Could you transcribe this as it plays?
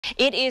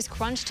It is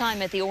crunch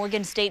time at the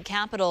Oregon State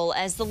Capitol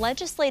as the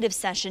legislative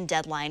session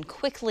deadline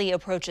quickly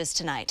approaches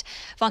tonight.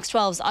 Fox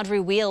 12's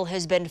Audrey Wheel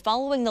has been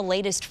following the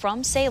latest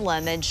from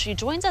Salem, and she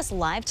joins us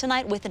live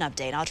tonight with an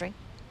update. Audrey.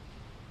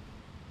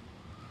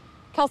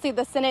 Kelsey,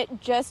 the Senate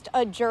just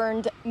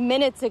adjourned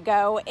minutes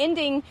ago,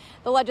 ending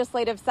the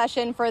legislative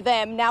session for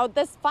them. Now,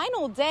 this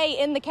final day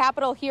in the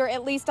Capitol here,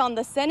 at least on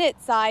the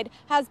Senate side,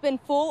 has been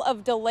full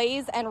of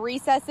delays and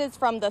recesses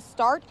from the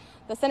start.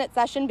 The Senate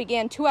session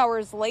began 2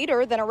 hours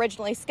later than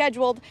originally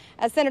scheduled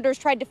as senators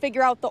tried to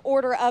figure out the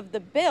order of the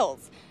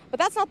bills. But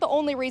that's not the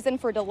only reason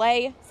for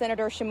delay.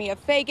 Senator Shemia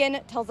Fagan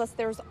tells us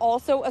there's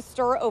also a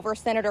stir over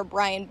Senator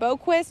Brian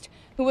Boquist,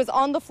 who was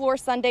on the floor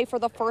Sunday for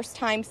the first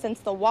time since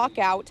the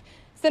walkout.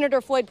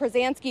 Senator Floyd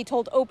Przansky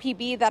told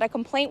OPB that a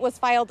complaint was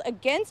filed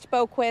against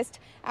Boquist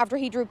after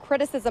he drew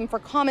criticism for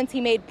comments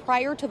he made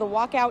prior to the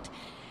walkout,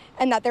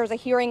 and that there's a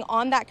hearing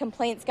on that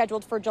complaint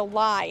scheduled for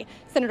July.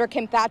 Senator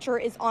Kim Thatcher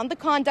is on the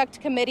conduct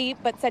committee,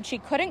 but said she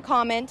couldn't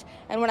comment.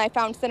 And when I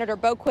found Senator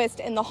Boquist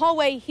in the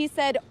hallway, he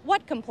said,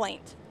 "What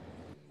complaint?"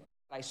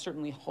 I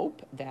certainly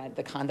hope that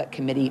the conduct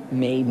committee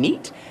may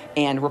meet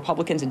and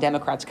Republicans and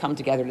Democrats come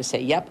together to say,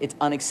 yep, it's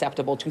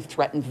unacceptable to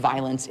threaten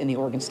violence in the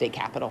Oregon State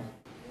Capitol.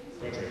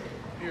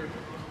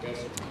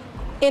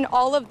 In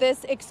all of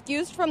this,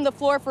 excused from the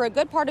floor for a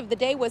good part of the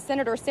day was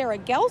Senator Sarah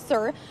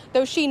Gelser,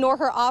 though she nor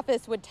her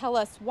office would tell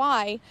us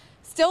why.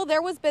 Still,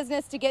 there was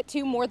business to get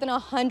to. More than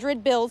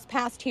 100 bills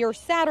passed here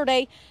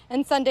Saturday,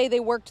 and Sunday they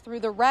worked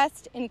through the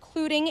rest,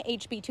 including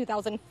HB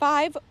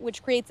 2005,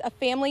 which creates a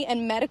family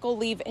and medical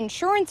leave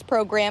insurance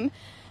program.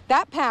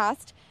 That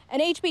passed.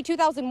 And HB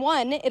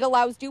 2001, it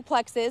allows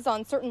duplexes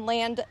on certain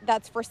land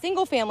that's for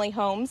single-family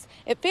homes.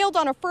 It failed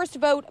on a first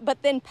vote,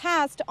 but then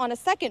passed on a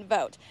second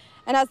vote.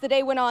 And as the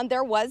day went on,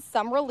 there was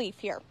some relief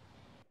here.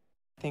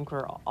 I think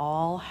we're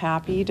all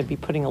happy to be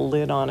putting a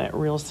lid on it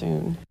real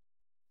soon.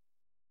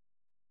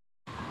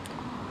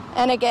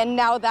 And again,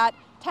 now that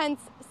tense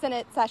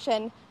Senate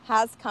session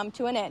has come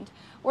to an end.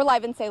 We're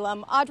live in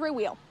Salem. Audrey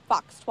Wheel,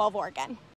 Fox 12 Oregon.